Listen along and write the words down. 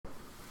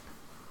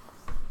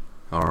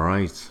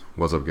Alright,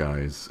 what's up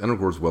guys, and of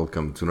course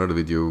welcome to another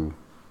video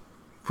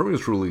from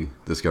yours truly,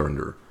 this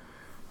Calendar.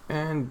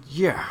 And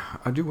yeah,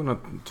 I do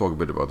want to talk a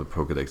bit about the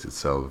Pokédex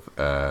itself,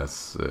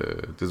 as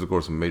this is of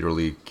course a major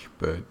leak,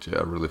 but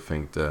I really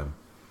think the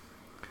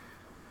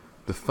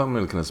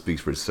thumbnail kind of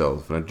speaks for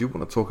itself, and I do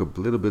want to talk a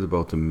little bit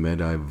about the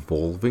meta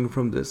evolving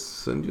from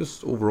this, and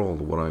just overall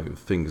what I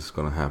think is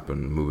going to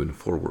happen moving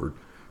forward.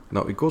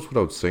 Now, it goes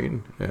without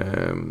saying,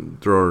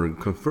 there are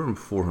confirmed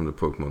 400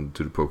 Pokemon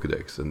to the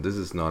Pokédex, and this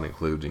is not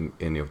including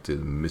any of the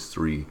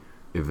mystery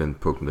event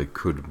Pokemon that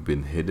could have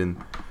been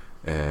hidden.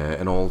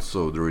 And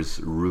also, there is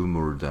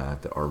rumor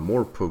that there are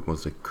more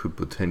Pokemon that could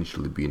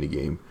potentially be in the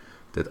game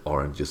that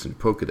aren't just in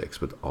Pokédex,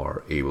 but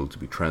are able to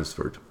be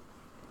transferred.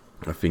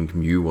 I think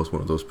Mew was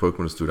one of those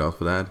Pokemon that stood out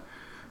for that,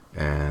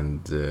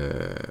 and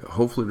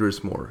hopefully there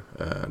is more.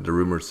 The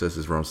rumor says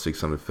it's around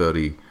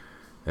 630.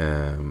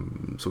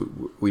 So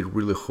we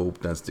really hope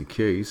that's the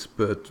case,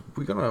 but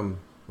we're gonna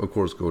of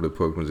course go to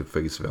Pokemon at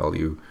face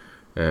value.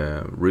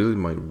 Really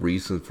my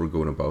reason for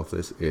going about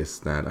this is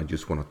that I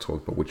just want to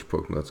talk about which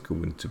Pokemon that's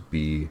going to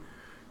be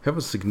have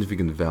a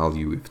significant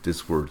value if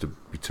this were to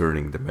be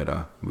turning the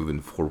meta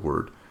moving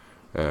forward,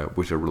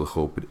 which I really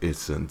hope it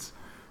isn't.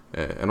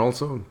 And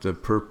also the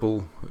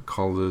purple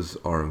colors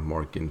are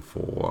marking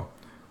for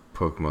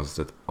Pokemon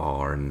that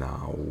are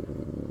now,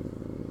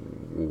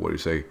 what do you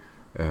say,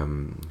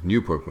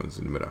 new Pokemon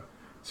in the meta.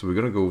 So we're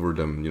gonna go over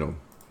them,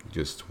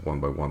 just one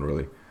by one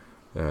really.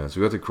 So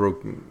we got the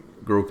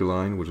Grookey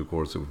line, which of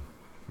course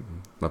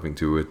nothing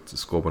to it,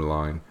 Scorpion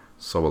line,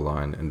 Sobble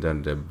line, and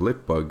then the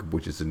Blip bug,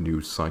 which is a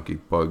new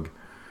psychic bug,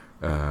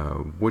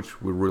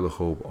 which we really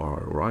hope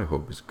or I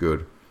hope is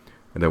good.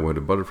 And then we have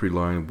the Butterfree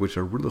line, which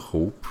I really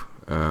hope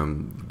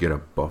get a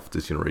buff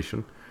this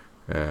generation.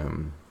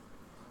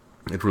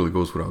 It really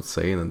goes without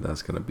saying, and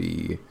that's gonna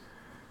be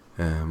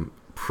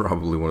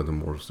probably one of the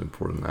most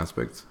important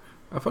aspects.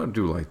 If I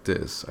do like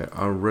this,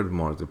 I red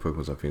mark the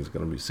Pokemon I think is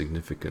going to be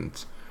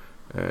significant.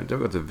 Then we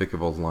got the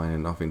Vikavolt line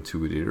and nothing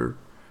to it either.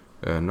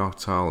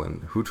 Noctowl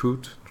and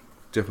Hoot,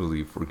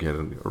 definitely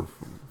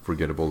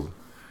forgettable.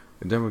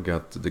 And then we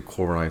got the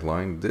Corviknight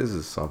line. This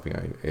is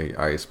something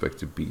I expect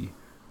to be.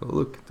 Oh,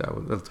 look,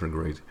 that'll turn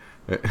great.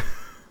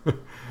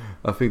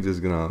 I think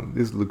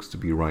this looks to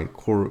be right.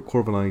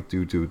 Corviknight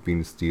due to it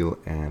being steel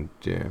and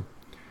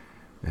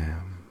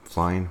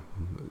flying,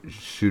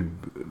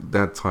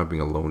 that typing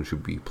alone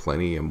should be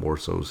plenty, and more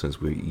so since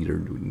we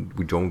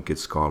don't get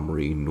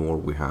Skarmory nor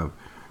we have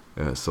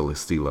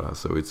Celesteela,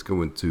 so it's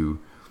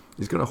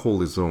gonna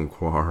hold its own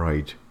quite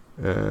right.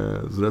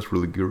 So that's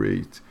really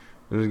great.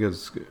 And then we got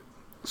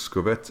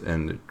Scovet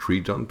and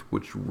Treedont,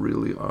 which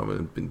really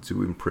haven't been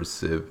too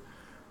impressive.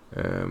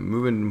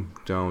 Moving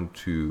down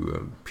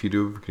to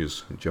Pidove,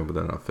 just jump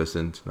that on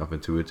Pheasant,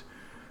 nothing to it.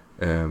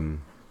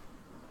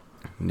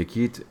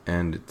 Nikit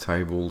and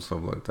Tybull,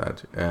 something like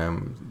that.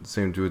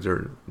 Same to it,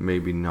 they're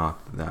maybe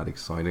not that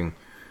exciting.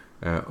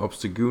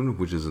 Obstagoon,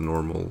 which is a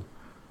normal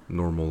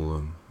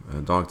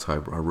dog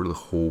type. I really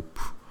hope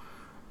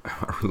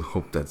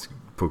that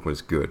Pokemon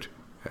is good,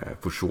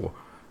 for sure.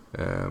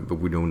 But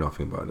we know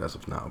nothing about it as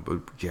of now.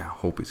 But yeah,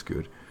 hope it's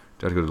good.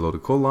 That got a load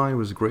of Coal line,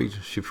 was great.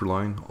 Shifter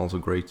line, also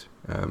great.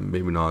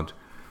 Maybe not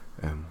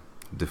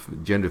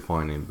gen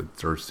defining, but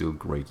they're still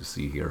great to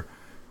see here.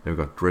 Then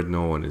we've got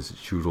Dreadnought and his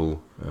Shoodle,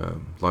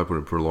 Liepard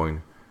and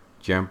Purloin,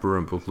 Jamper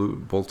and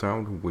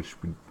Bolthound, which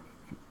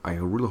I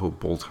really hope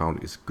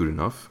Bolthound is good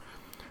enough,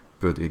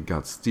 but it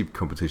got steep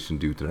competition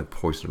due to that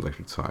Poison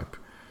Electric type.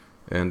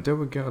 And then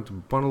we got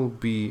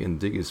Bunnelby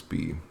and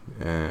Diggersby,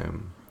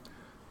 and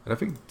I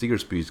think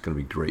Diggersby is going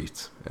to be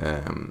great,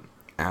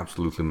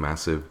 absolutely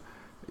massive,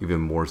 even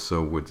more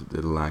so with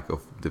the lack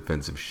of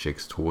defensive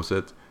checks towards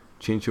it.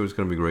 Chinchou is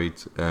going to be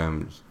great,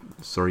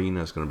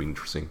 Sarina is going to be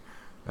interesting.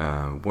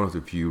 One of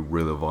the few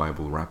really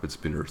viable rapid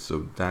spinners,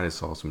 so that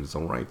is awesome in its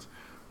own right.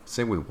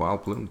 Same with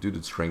Wildplume, due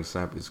to Strength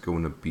Sap is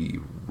going to be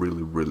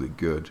really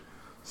good.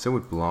 Same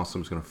with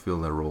Blossom, is going to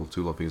fill that role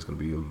too. I think it's going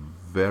to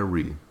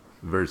be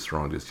very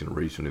strong this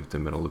generation if the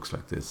meta looks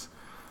like this.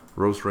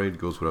 Rose Raid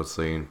goes without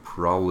saying,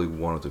 probably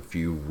one of the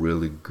few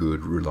really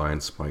good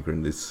Reliant Spiker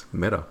in this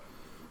meta.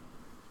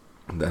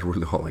 And that's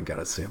really all I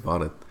gotta say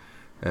about it.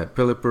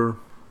 Pelipper,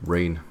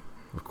 Rain,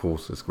 of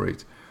course, is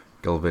great.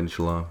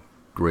 Galvantula,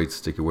 great.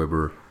 Sticky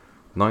Webber,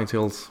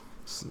 Ninetales.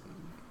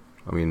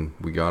 I mean,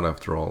 we got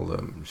after all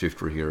the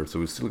Shifter here, so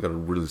we still got a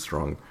really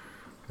strong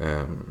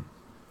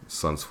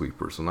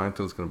Sunsweeper. So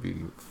Ninetales is gonna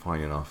be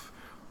fine enough.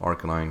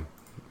 Arcanine,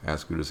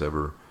 as good as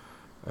ever.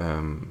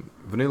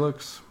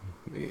 Vanillux,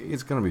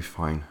 it's gonna be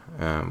fine.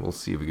 We'll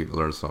see if we can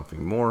learn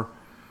something more.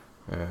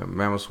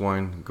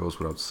 Mamoswine goes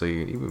without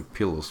saying, even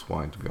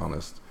Pillow-Swine, to be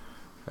honest.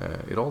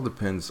 It all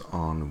depends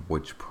on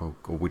which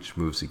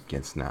moves it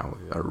gets now.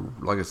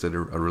 Like I said,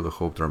 I really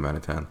hope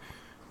Darmanitan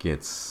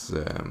gets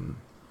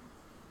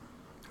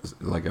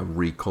like a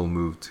recall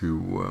move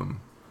to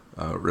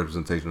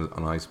representation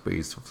on ice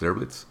base of Flare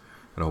Blitz,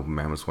 and I hope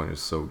Mamoswine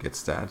so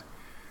gets that.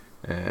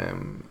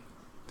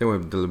 Then we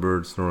have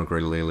Delibird,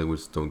 Snorlax, Lele,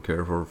 which don't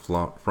care for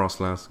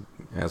Frostlass,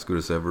 as good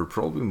as ever.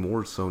 Probably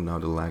more so now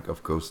the lack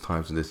of ghost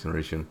types in this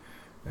generation.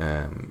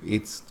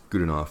 It's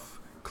good enough.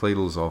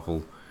 Claydol's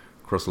awful,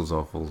 Crustl's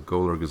awful,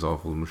 Golurk is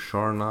awful,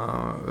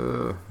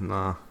 Musharna,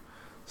 nah.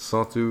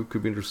 Satu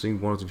could be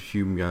interesting, one of the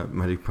few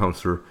Magic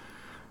Bouncer.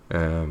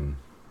 That's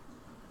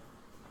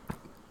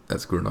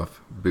good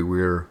enough.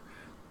 Beware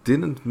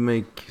didn't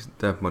make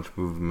that much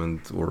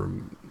movement or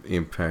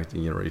impact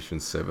in Generation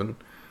 7,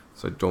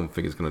 so I don't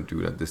think it's gonna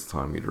do that this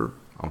time either,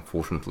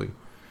 unfortunately.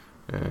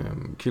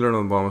 Killer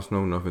on Bombs,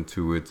 no, nothing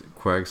to it.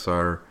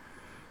 Quagsire,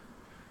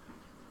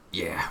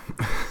 yeah.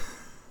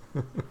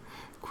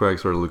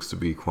 Quagsire looks to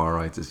be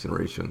quite this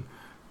generation.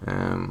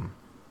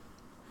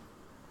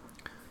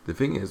 The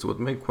thing is, what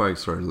made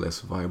Quagsire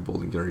less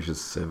viable in Generation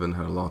 7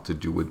 had a lot to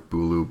do with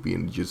Bulu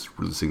being just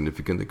really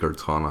significant. The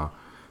Kartana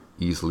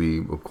easily,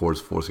 of course,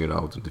 forcing it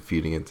out and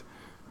defeating it.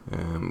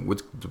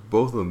 With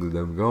both of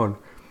them gone,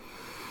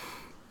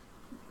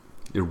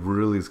 it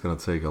really is going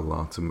to take a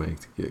lot to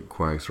make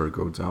Quagsire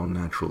go down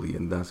naturally,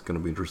 and that's going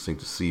to be interesting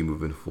to see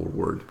moving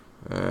forward.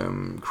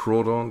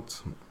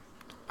 Crawdont,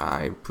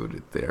 I put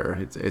it there.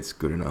 It's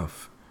good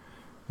enough.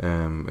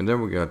 And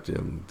then we got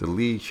the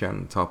Lee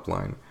Shan top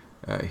line.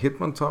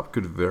 Hitmontop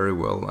could very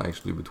well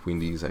actually between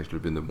these actually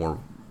been the more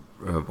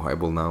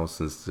viable now,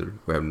 since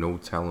we have no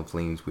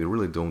Talonflames. We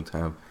really don't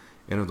have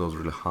any of those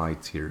really high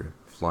tier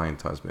flying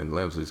types in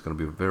levels. So it's going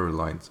to be a very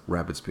light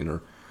Rapid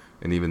Spinner,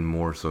 and even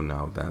more so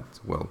now that,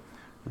 well,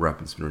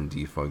 Rapid Spinner and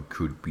DeFi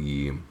could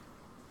be,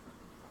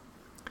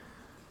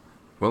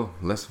 well,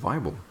 less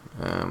viable.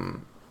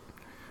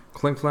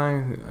 Clang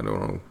Clang, I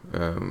don't know.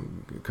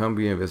 Can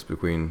be a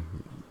Vespiquen,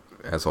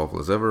 as awful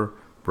as ever.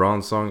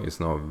 Bronzong is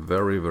now a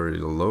very, very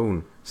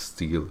lone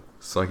steel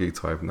psychic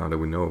type now that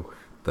we know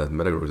that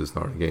Metagross is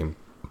not in the game.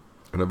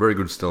 And a very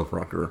good stealth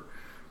rocker.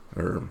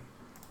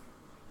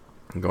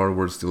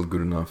 Gardevoir still good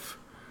enough.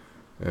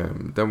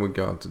 Then we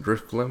got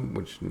Drifblim,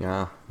 which,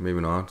 yeah, maybe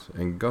not.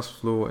 And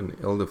Gustflow and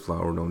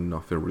Elderflower know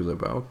nothing really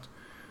about.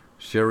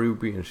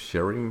 Cherubi and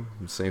Sherim,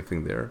 same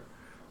thing there.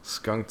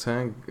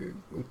 Skuntank,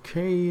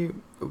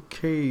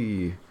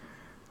 okay.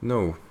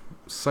 No,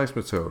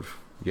 Seismitoad,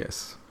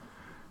 yes.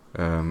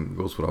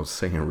 Goes without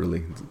saying,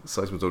 really.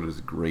 Seismitoad is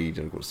great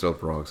and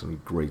Stealth Rocks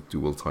and great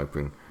dual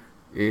typing.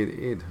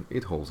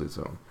 It holds its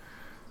own.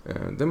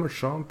 Then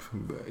Machamp,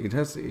 it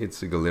has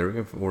its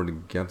Galleria or the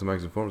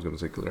Gigantamax form. I was going to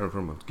say Galleria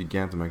form, but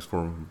Gigantamax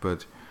form.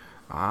 But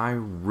I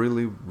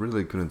really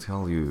couldn't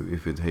tell you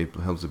if it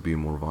helps it be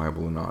more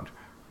viable or not.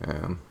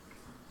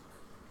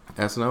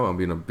 As now, I'm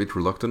being a bit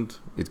reluctant.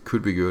 It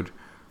could be good,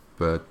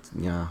 but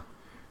yeah.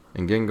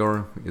 And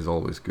Gengar is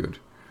always good.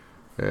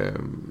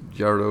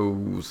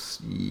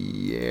 Gyarados,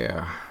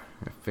 yeah,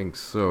 I think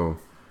so.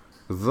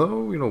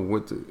 Though, you know,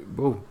 with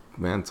both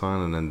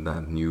Mantine and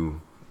that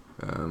new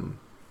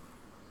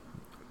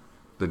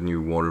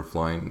water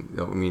flying,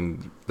 I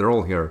mean, they're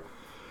all here.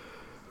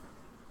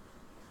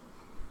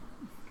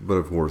 But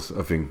of course,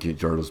 I think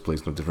Gyarados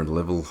plays on a different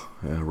level,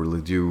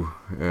 really do.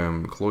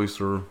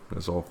 Cloyster,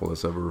 as awful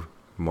as ever.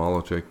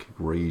 Molotech,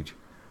 great.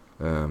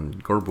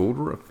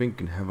 Garbodor, I think,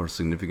 can have a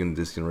significant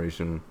this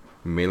generation.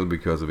 Mainly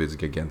because of its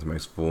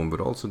Gigantamax form,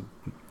 but also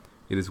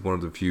it is one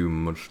of the few,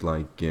 much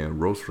like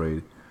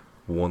Roserade,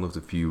 one of the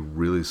few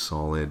really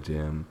solid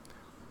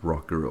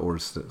rocker or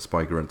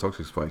spiker and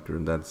toxic spiker,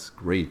 and that's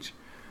great.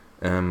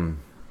 Center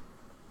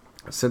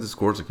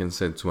scores, I can't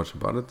say too much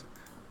about it,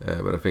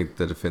 but I think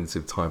the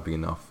defensive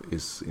typing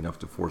is enough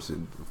to force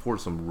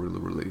some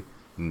really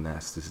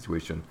nasty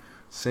situation.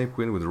 Same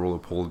Queen with the Roller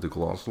Pole, the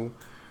Colossal.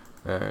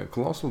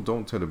 Colossal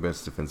don't have the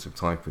best defensive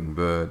typing,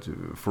 but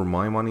for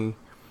my money,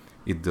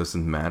 it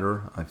doesn't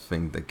matter. I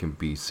think that can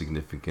be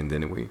significant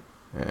anyway.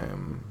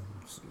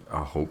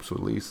 I hope so,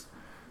 at least.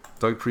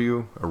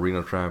 Dugtrio,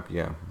 Arena Trap,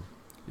 yeah.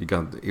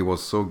 It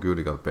was so good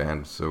it got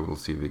banned, so we'll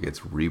see if it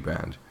gets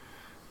rebanned.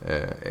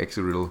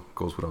 Exegriddle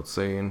goes without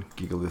saying.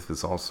 Gigalith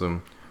is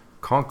awesome.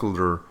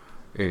 Conkeldurr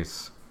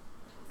is,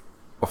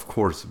 of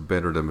course,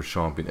 better than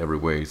Machamp in every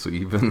way. So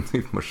even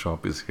if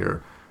Machamp is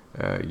here,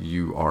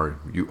 you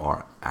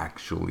are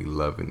actually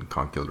loving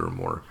Conkeldurr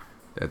more.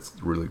 That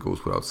really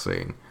goes without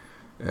saying.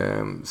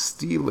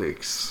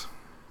 Steelix,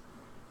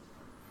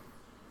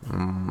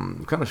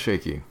 kind of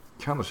shaky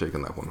on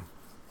that one.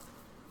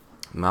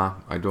 Nah,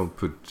 I don't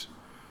put.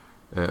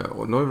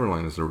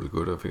 Neverline is really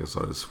good. I think I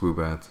saw the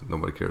Swoobat.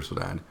 Nobody cares for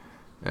that.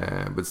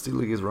 But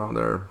Steelix is around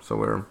there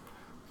somewhere.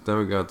 Then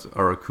we got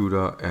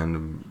Arrokuda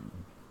and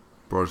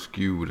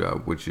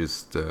Barracuda, which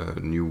is the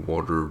new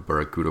water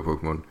Barracuda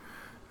Pokemon.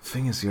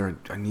 Thing is, here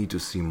I need to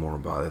see more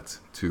about it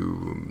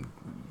to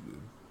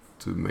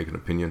make an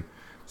opinion.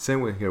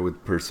 Same way here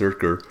with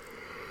Berserker.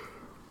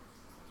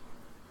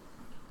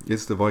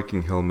 It's the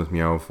Viking Helmet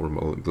Meowth or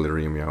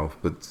Galarian Meowth,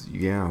 but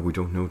yeah, we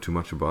don't know too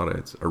much about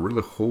it. I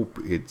really hope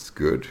it's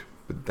good,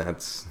 but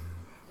that's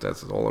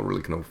all I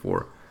really can hope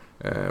for.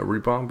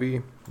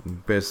 Ribombee,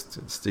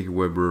 best Sticky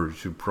Webber,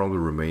 should probably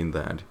remain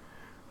that.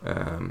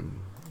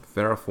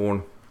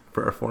 Ferrothorn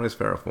is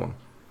Ferrothorn.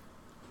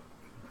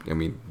 I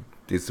mean,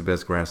 it's the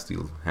best grass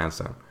steel, hands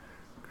down,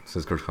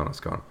 since Kurskana's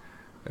gone.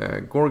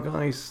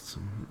 Gorgeist,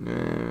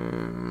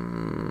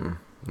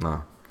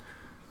 nah.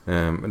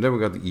 And then we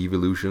got the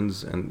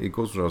evolutions, and it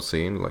goes without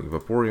saying, like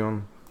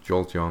Vaporeon,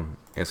 Jolteon,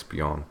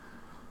 Espeon,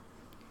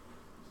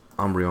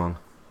 Umbreon,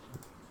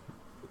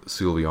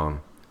 Sylveon,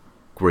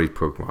 great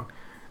Pokemon.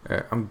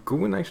 I'm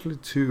going actually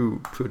to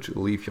put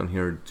Leafeon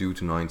here due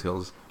to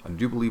Ninetales. I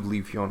do believe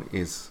Leafeon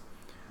is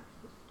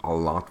a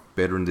lot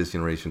better in this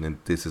generation, and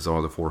this is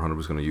all the 400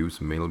 was going to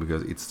use, mainly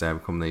because its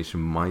stab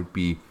combination might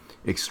be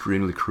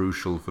extremely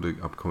crucial for the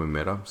upcoming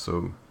meta.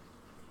 So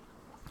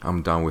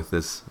I'm down with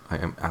this. I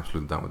am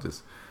absolutely down with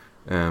this.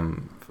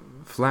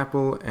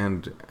 Flapple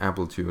and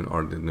Appletune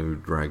are the new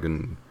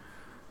Dragon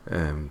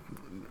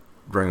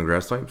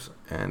Grass types,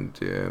 and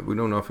we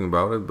know nothing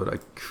about it, but I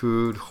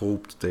could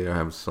hope that they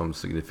have some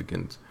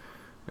significant.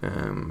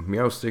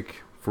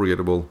 Meowstic,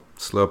 forgettable.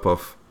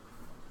 Slurpuff.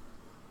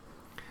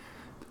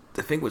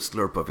 The thing with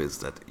Slurpuff is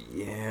that,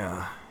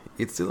 yeah,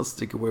 it's still a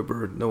sticky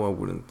webber. No, I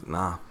wouldn't.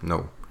 Nah,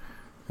 no.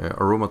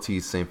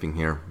 Aromatisse, same thing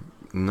here.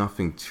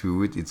 Nothing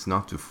to it. It's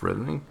not too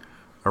threatening.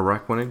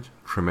 Araquanid,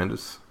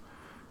 tremendous.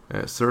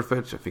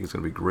 Surfetch, I think it's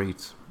going to be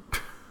great.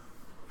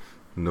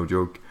 No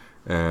joke.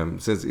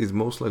 Since it's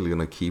most likely going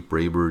to keep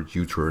Raybird,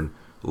 U-Turn,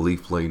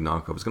 Leaf Blade,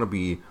 Knockup. It's going to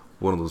be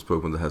one of those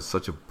Pokemon that has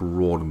such a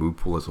broad move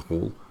pool as a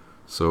whole.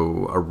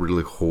 So I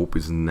really hope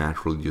it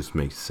naturally just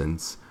makes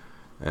sense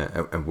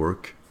and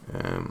work.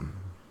 Then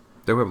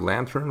we have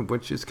Lantern,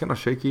 which is kind of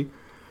shaky.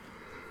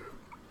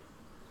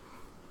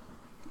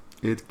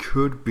 It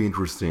could be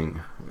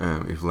interesting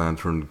if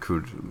Lantern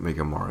could make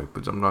a mark,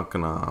 but I'm not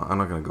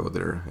gonna go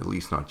there, at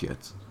least not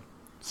yet.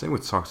 Same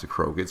with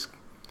Toxicroak.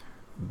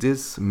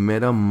 This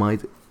meta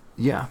might,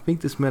 I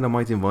think this meta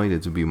might invite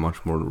it to be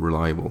much more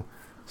reliable.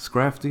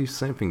 Scrafty,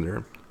 same thing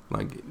there.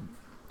 Like,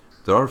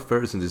 there are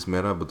fairies in this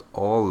meta, but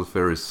all the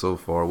fairies so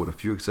far, with a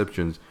few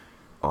exceptions,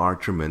 are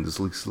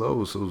tremendously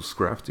slow, so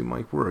Scrafty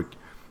might work.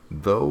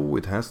 Though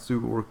it has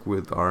to work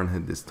with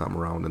Ironhead this time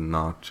around and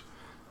not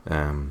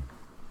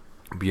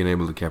being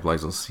able to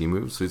capitalize on C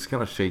moves, so it's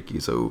kind of shaky.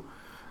 So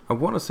I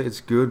want to say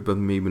it's good, but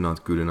maybe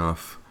not good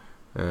enough.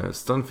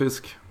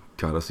 Stunfisk,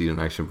 gotta see it in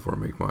action before I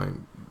make my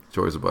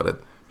choice about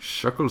it.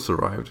 Shuckle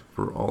survived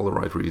for all the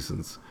right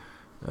reasons.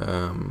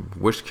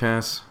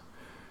 Wishcast,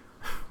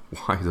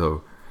 why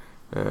though?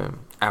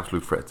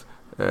 Absolute threat.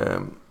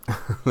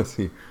 Let's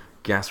see.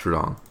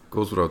 Gastrodon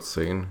goes without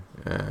saying.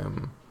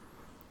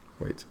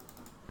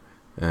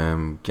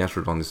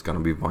 Gastrodon is gonna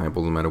be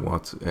viable no matter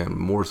what.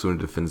 More so in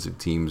defensive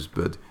teams,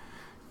 but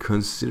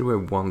consider we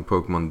have one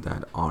Pokemon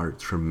that are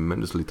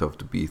tremendously tough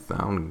to beat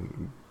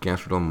down.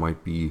 Gastrodon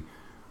might be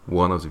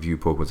one of the few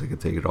Pokemon that can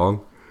take it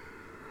all.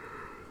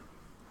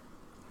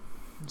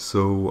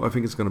 So I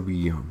think it's gonna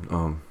be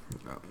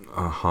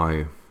a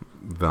high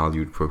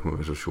valued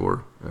Pokemon for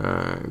sure.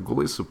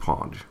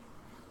 Golisopod.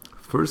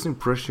 First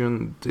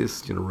impression,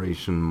 this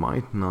generation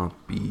might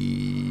not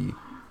be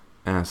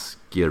as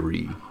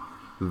scary.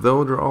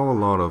 Though there are a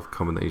lot of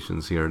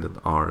combinations here that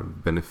are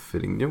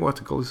benefiting. You know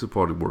what?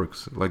 Golisopod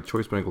works. Like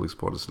Choice Band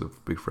Golisopod is a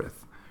big threat.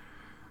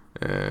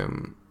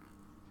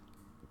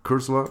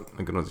 Cursula,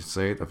 I'm gonna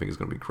say it. I think it's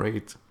gonna be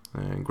great.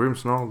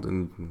 Grimmsnarl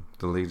and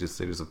the latest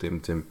status of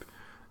Timtimp,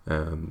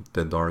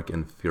 the Dark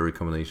and Fury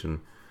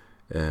combination.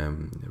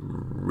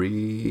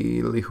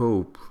 Really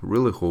hope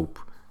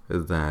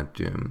that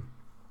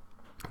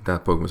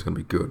that Pokemon is gonna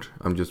be good.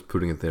 I'm just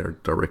putting it there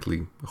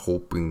directly,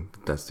 hoping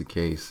that's the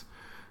case.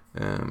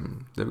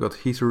 They've got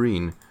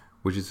Hitterine,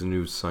 which is a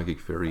new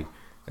Psychic Fairy,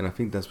 and I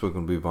think that's going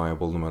to be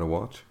viable no matter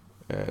what.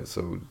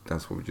 So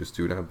that's why we just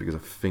do that, because I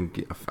think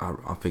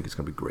it's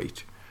going to be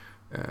great.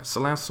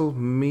 Salazzle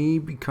may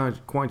be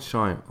quite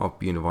shy of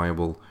being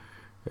viable.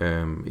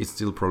 It's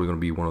still probably going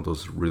to be one of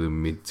those really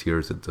mid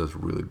tiers that does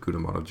really good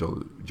amount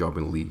of job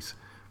in leagues.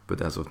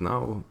 But as of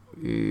now,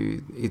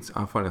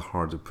 I find it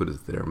hard to put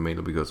it there,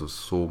 mainly because of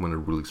so many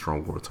really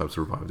strong water types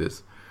survive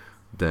this.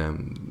 The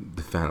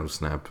Phantom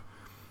Snap.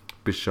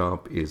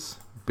 Bishop is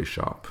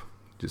Bishop.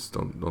 Just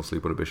don't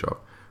sleep on a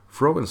Bishop.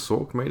 Fro and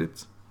Sulk made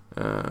it,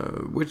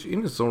 which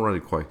in its own right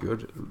is quite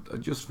good. I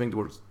just think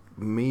there was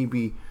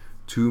maybe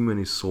too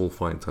many soul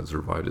fights that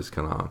survive this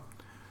kind of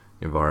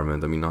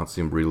environment. I mean, not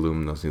seeing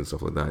Breloom, not seeing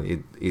stuff like that.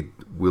 It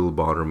will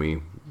bother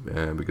me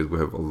because we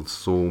have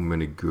so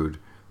many good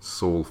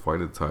soul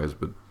fighter types,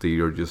 but they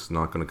are just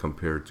not going to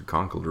compare to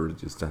Conkeldurr.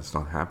 Just that's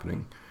not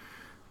happening.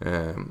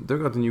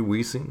 They've got the new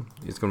Weezing.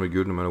 It's going to be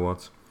good no matter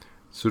what.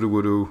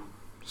 Sudowoodo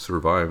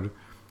survived.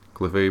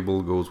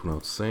 Clefable goes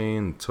without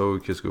saying.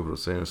 Togekiss goes without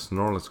saying.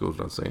 Snorlax goes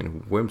without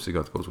saying.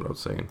 Whimsicott goes without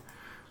saying.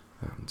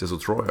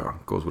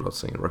 Destroya goes without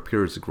saying.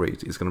 Rapier is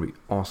great. It's going to be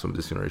awesome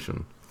this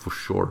generation for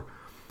sure.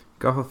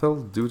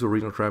 Gothitelle, due to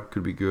Reno Trap,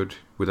 could be good.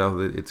 Without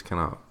it, it's kind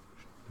of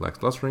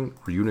lackluster.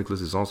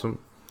 Reuniclus is awesome.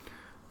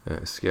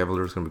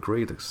 Scavalier is going to be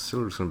great.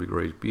 Axillary is going to be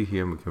great.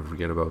 Behem, we can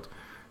forget about.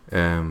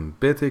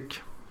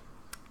 Betic,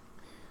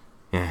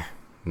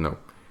 no.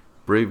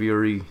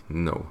 Braviary,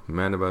 no.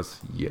 Manabas,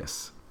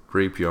 yes.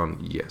 Drapion,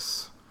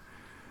 yes.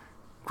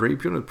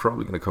 Drapion is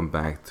probably going to come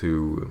back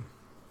to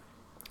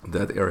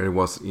that area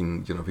was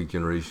in, I think,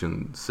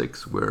 Generation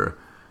 6, where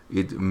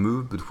it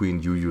moved between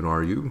UU and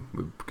RU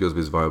because of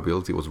its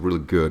viability. It was really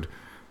good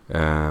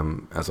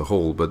as a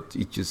whole, but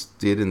it just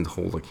didn't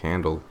hold a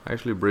candle.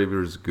 Actually,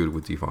 Bravier is good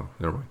with defog,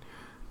 never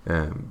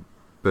mind.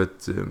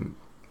 But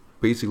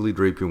basically,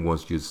 Drapion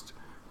was just,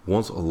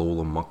 once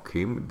Alola Muck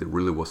came, there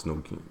really was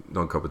no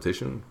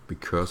competition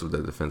because of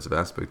the defensive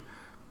aspect.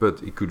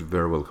 But it could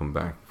very well come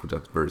back for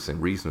that very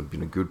same reason of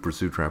being a good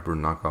Pursuit Trapper,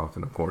 knockoff,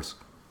 and of course,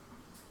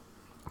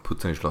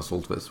 potential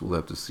Assault Vest. We'll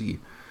have to see.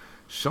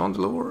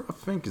 Chandelure, I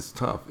think, is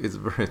tough. It's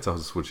very tough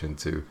to switch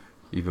into,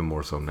 even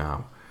more so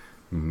now.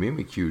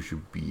 Mimikyu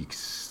should be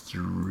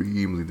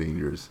extremely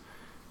dangerous.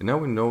 And now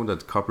we know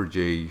that Copper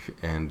J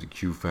and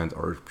Q-Fant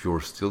are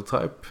pure Steel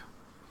type.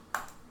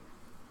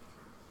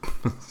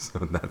 So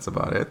that's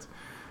about it.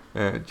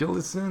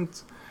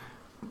 Jellicent,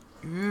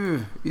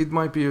 it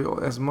might be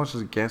as much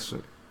as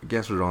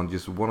Gastrodon,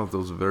 just one of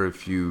those very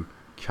few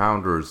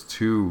counters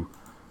to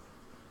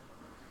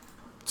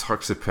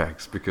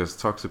Toxapex, because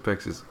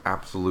Toxapex is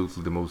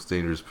absolutely the most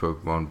dangerous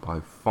Pokemon by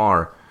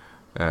far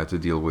to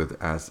deal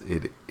with, as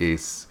it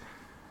is.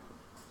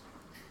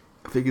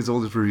 I think it's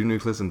only for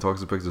Uniclus and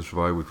Toxapex to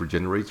survive with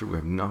Regenerator. We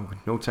have no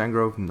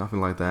Tangrowth, nothing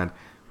like that.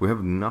 We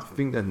have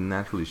nothing that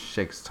naturally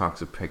shakes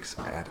Toxapex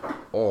at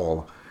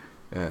all.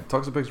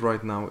 Toxapex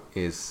right now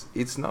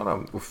it's not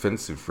an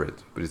offensive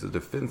threat, but it's a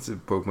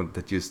defensive Pokemon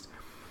that just,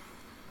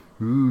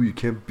 you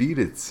can't beat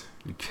it.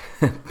 You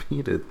can't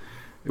beat it.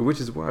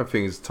 Which is why I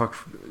think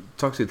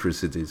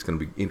Toxicity is going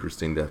to be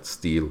interesting. That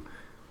Steel,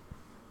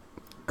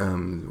 what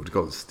do you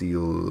call it?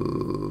 Steel,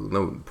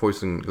 no,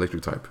 Poison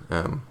Electric type.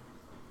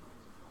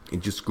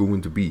 It's just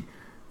going to be,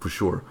 for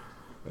sure.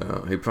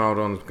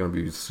 Hippowdon is going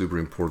to be super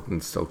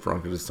important. Stealth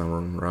Rocket this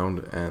time around,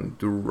 and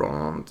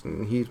Durant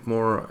and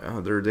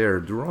Heatmore, they're there.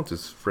 Durant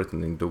is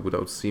threatening, though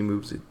without C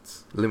moves,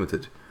 it's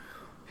limited.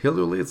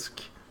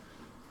 Heliolisk,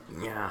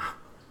 yeah.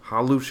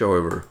 Hawlucha,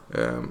 however.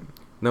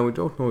 Now we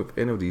don't know if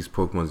any of these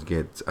Pokemon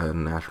get a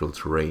natural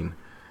terrain,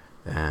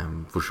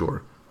 for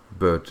sure.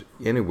 But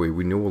anyway,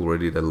 we know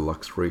already that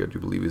Luxray, I do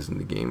believe, is in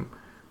the game.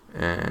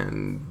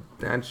 And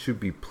that should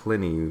be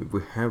plenty.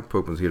 We have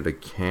Pokemon here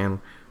that can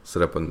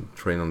set up and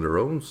train on their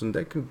own, so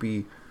that could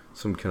be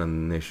some kind of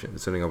niche.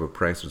 Setting up a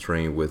Praxis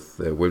train with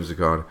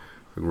Whimsicott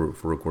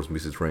for of course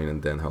Misty Train,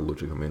 and then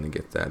Hawlucha come in and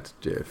get that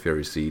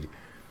Fairy Seed,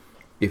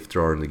 if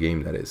there are in the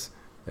game, that is.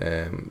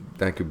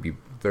 That could be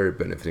very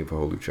benefiting for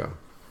Hawlucha.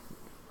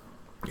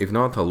 If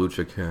not,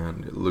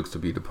 Hawlucha looks to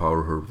be the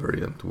Power Herb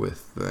variant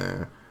with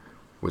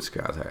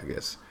Scat, I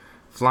guess.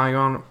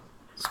 Flygon,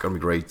 it's gonna be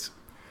great.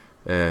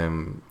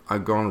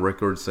 I've gone on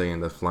record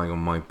saying that Flygon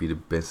might be the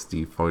best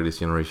defog this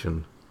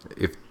generation,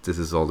 if this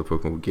is all the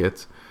Pokemon we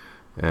get.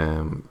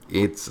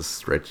 It's a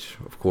stretch,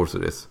 of course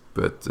it is,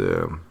 but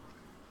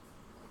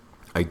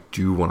I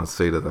do want to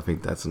say that I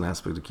think that's an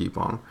aspect to keep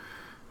on.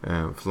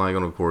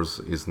 Flygon, of course,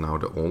 is now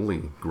the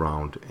only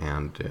ground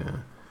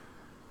and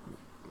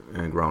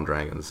ground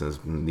dragon,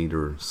 since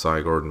neither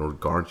Zygarde nor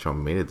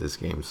Garchomp made it this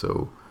game,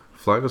 so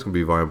Flygon's gonna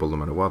be viable no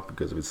matter what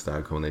because of its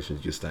stat combination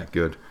is just that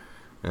good.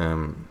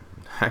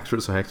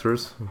 Hector's are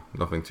Hector's,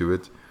 nothing to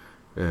it.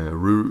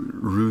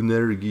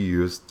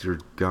 Runergius, dear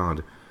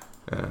god,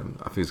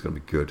 I think it's gonna be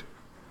good.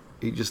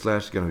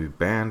 Aegislash is gonna be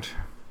banned,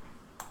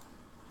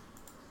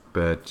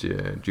 but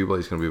Jubilee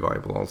is gonna be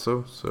viable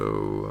also,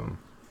 so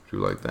do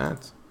you like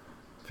that?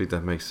 I think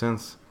that makes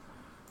sense.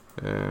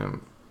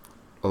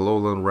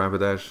 Alolan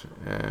Rapidash,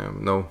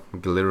 no,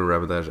 Galarian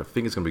Rapidash, I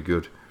think it's going to be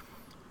good,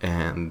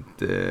 and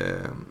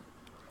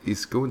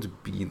it's going to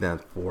be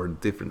that for a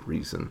different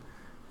reason.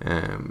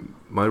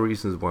 My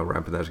reasons why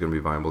Rapidash is going to be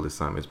viable this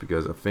time is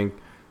because I think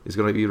it's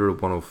going to be either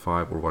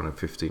 105 or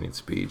 115 in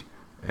speed,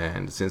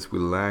 and since we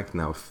lack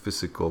now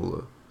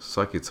physical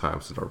psychic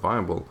types that are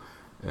viable,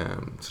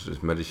 such as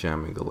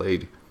Medicham and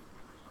Gallade,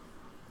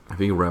 I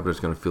think Rapidash is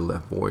going to fill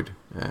that void,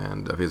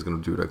 and I think it's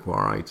going to do that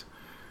quite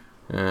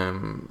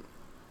right.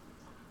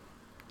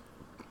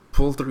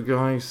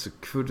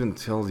 Poltergeist, couldn't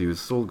tell you. It's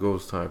Soul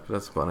Ghost type,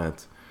 that's about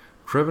it.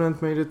 Trevenant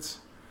made it,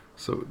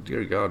 so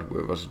dear god, we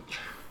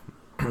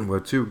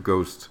have two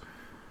ghost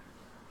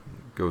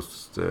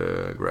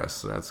grass,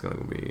 so that's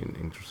gonna be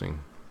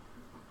interesting.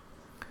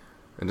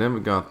 And then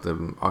we got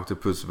the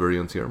Octopus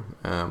variant here.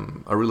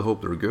 I really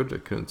hope they're good, I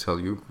couldn't tell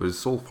you, but it's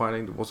soul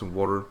fighting, there wasn't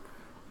water,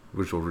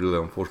 which was really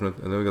unfortunate.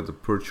 And then we got the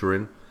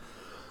Perchurin,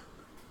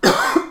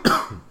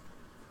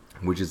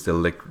 which is the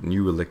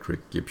new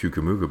electric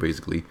Pukamuga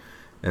basically.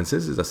 And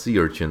since it's a sea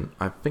urchin,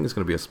 I think it's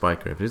going to be a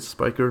spiker. If it's a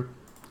spiker,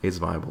 it's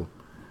viable.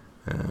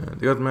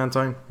 They got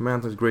Mantine.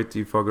 Mantine's great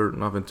defogger,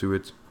 nothing to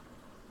it.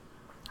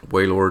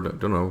 Wailord, I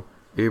don't know.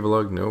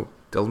 Avalugg, no.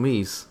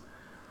 Delmise,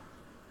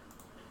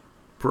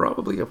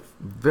 probably a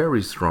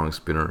very strong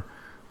spinner.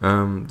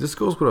 This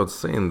goes without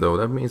saying though,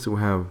 that means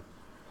we have,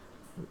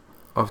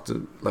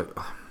 after, like,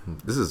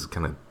 this is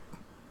kind of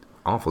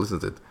awful,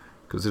 isn't it?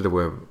 Consider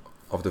we have,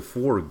 of the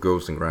 4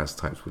 ghost and grass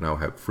types, we now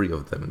have 3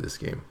 of them in this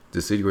game.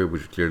 Decidueye,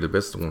 which is clearly the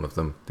best one of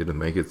them, didn't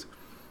make it.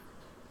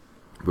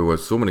 But we have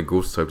so many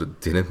ghost types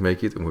that didn't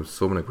make it, and we have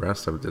so many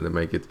grass types that didn't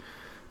make it.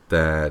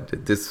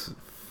 that this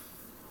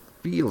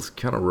feels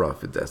kind of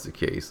rough if that's the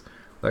case.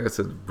 Like I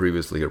said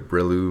previously, here,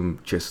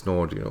 Breloom,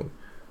 Chestnut,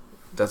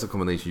 that's a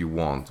combination you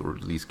want, or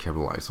at least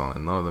capitalize on,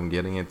 and none of them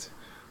getting it.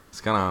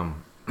 It's kind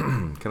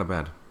of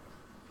bad.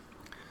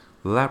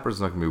 Lapper's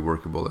not going to be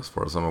workable as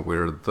far as I'm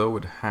aware, though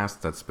it has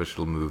that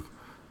special move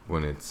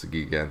when it's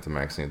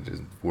Gigantamaxing.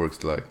 It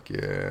works like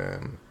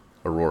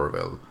Aurora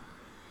Veil.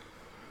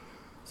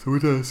 So we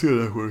gotta see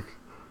how that works.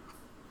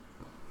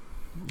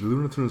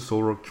 Lunator and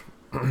Solrock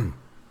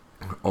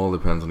all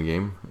depends on the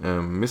game.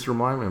 Mr.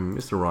 Mime and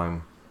Mr.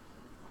 Rhyme,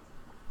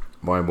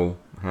 viable,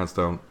 hands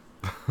down.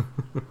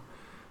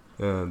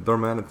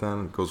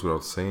 Darmanitan goes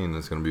without saying,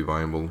 it's going to be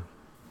viable.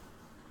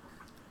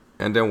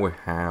 And then we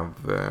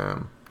have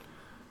the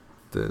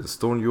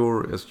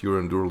Stoneyor, Escure,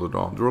 and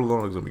Duraludon.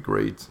 Duraludon is going to be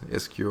great.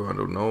 Escure, I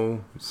don't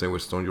know. Same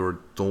with Stoneyor,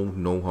 don't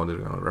know how they're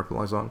going to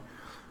replicalize on.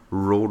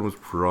 Rotom is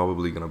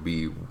probably going to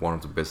be one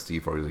of the best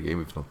T-Frogs in the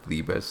game, if not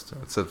the best.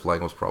 I said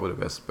Flygon was probably the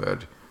best,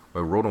 but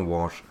Rotom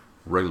Wash,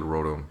 regular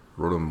Rotom,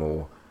 Rotom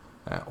Mow,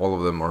 all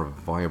of them are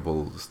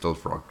viable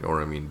Stealth Frog,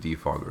 or I mean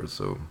Defoggers,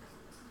 so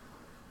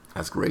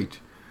that's great.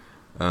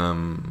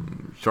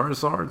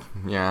 Charizard,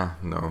 yeah,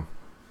 no.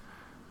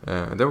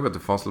 And then we got the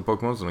fossil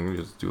Pokemon, so I'm going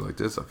to just do like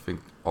this. I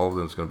think all of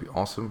them is going to be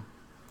awesome.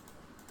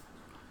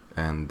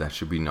 And that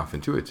should be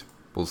nothing to it.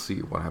 We'll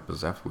see what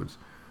happens afterwards.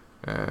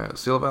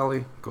 Steel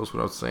Valley goes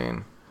without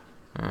saying.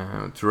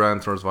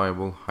 Tyranitar is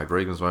viable.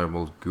 Hydreigon is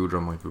viable.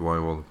 Gudra might be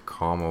viable.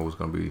 Kamo is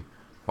going to be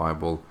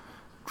viable.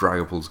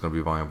 Dragapult is going to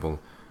be viable.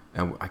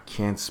 And I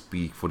can't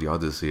speak for the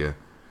others here.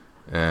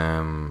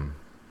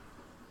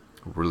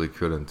 Really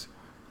couldn't.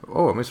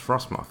 Oh, I missed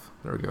Frostmoth.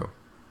 There we go.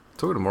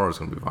 Togedemaru is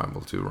going to be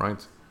viable too,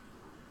 right?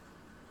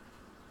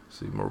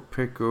 See, more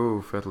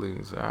Pico,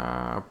 Fetlings.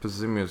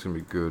 Pazimia is going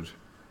to be good.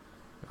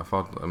 I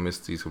thought I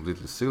missed these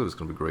completely. Seal is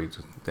going to be great.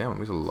 Damn, I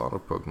missed a lot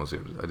of Pokemon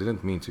here. I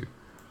didn't mean to.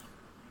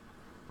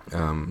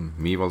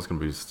 Meewile is going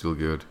to be still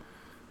good.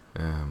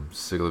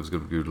 Sigilyph is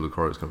going to be good.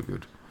 Lucario is going to be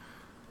good.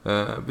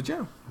 But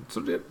yeah,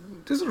 so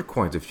these are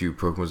quite a few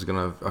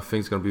Pokemon I think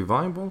is going to be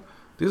viable.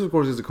 This, of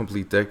course, is a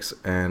complete DEX,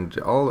 and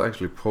I'll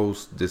actually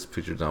post this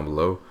picture down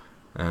below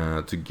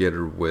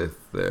together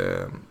with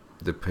the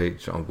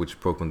page on which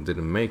Pokemon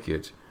didn't make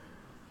it.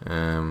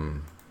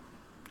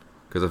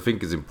 Because I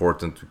think it's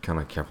important to kind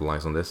of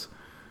capitalize on this.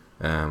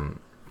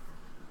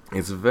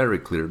 It's very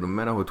clear, no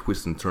matter how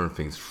twist and turn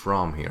things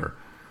from here,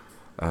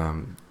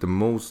 the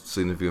most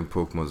significant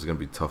Pokemon is going to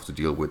be tough to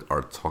deal with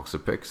are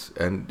Toxapex,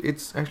 and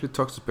it's actually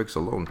Toxapex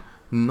alone.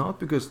 Not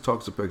because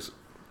Toxapex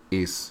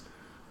is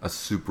a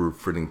super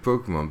threatening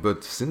Pokemon,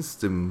 but since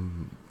the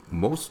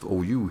most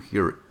OU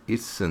here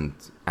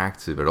isn't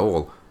active at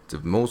all, the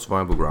most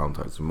viable ground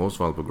types, the most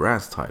viable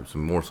grass types,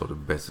 and more so the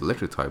best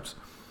electric types,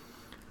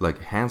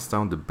 like hands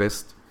down the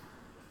best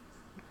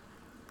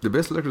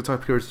electric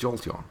type here is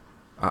Jolteon.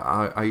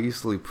 I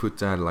easily put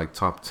that like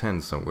top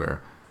 10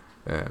 somewhere.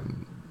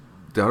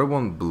 The other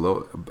one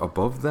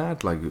above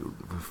that, like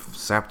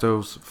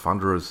Zapdos,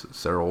 Thundurus,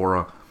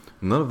 Zeraora,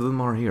 none of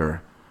them are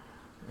here.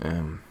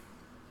 And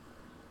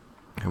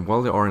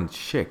while they are in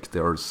check,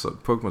 there are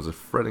Pokemon that are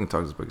threatening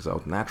Toxapex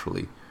out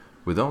naturally.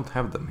 We don't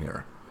have them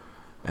here.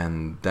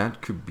 And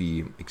that could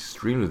be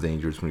extremely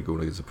dangerous when you go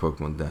against a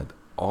Pokemon that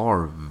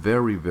are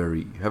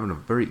having a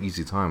very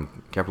easy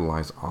time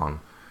capitalize on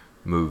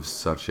moves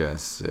such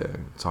as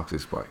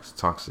Toxic Spikes,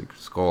 Toxic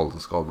Scald,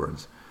 and Skull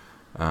Burns.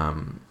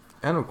 And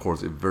of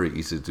course, it's very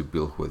easy to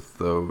build with.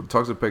 Though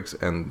Toxapex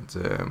and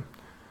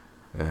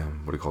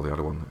what do you call the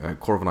other one?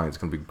 Corviknight is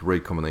going to be a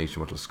great combination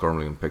with the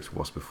Skarmory and Pex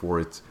was before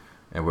it.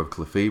 And we have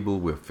Clefable,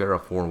 we have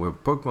Ferrothorn, we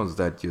have Pokemon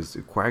that just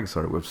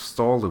Quagsire, we have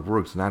Stall that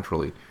works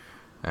naturally.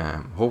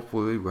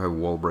 Hopefully we have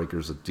wall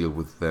breakers that deal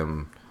with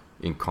them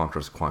in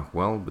contrast quite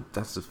well, but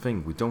that's the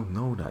thing, we don't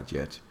know that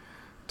yet.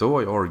 Though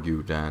I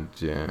argue that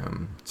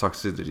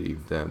Toxicity,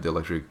 the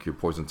electric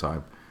poison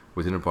type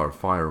with Inner Power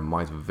Fire,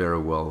 might very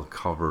well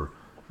cover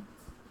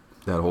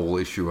that whole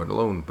issue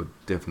alone, but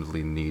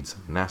definitely needs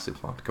a massive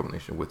plant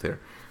combination with there.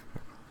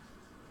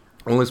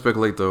 Only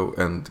speculate though,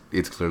 and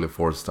it's clearly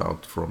forced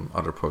out from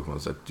other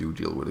Pokemon that do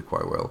deal with it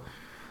quite well.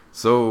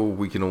 So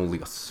we can only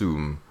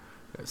assume,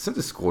 since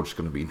the Scourge is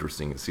going to be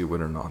interesting and see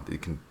whether or not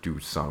it can do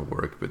some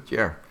work, but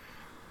yeah.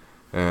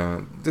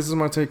 This is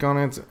my take on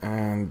it,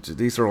 and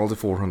these are all the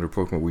 400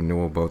 Pokemon we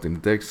know about in the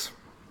DEX.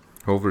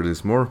 Hopefully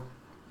there's more,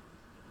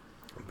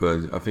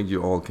 but I think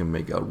you all can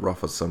make a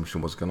rough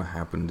assumption what's going to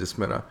happen in this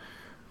meta.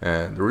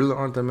 There really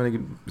aren't that many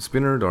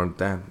Spinner, there aren't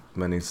that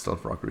many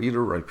Stealth Rocker either.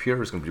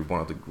 Rhyperior is going to be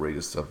one of the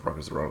greatest Stealth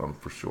Rockers around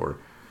for sure.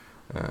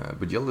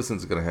 But Yellow is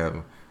going to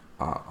have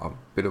a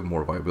bit of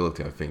more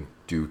viability, I think,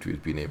 due to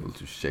it being able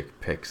to check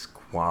Pex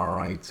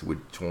quite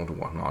with Taunt and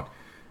whatnot.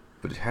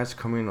 But it has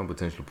come in on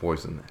potential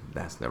poison, and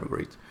that's never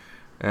great.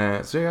 So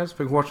yeah guys, thanks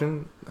for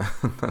watching.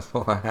 That's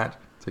all I had.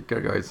 Take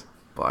care guys.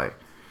 Bye.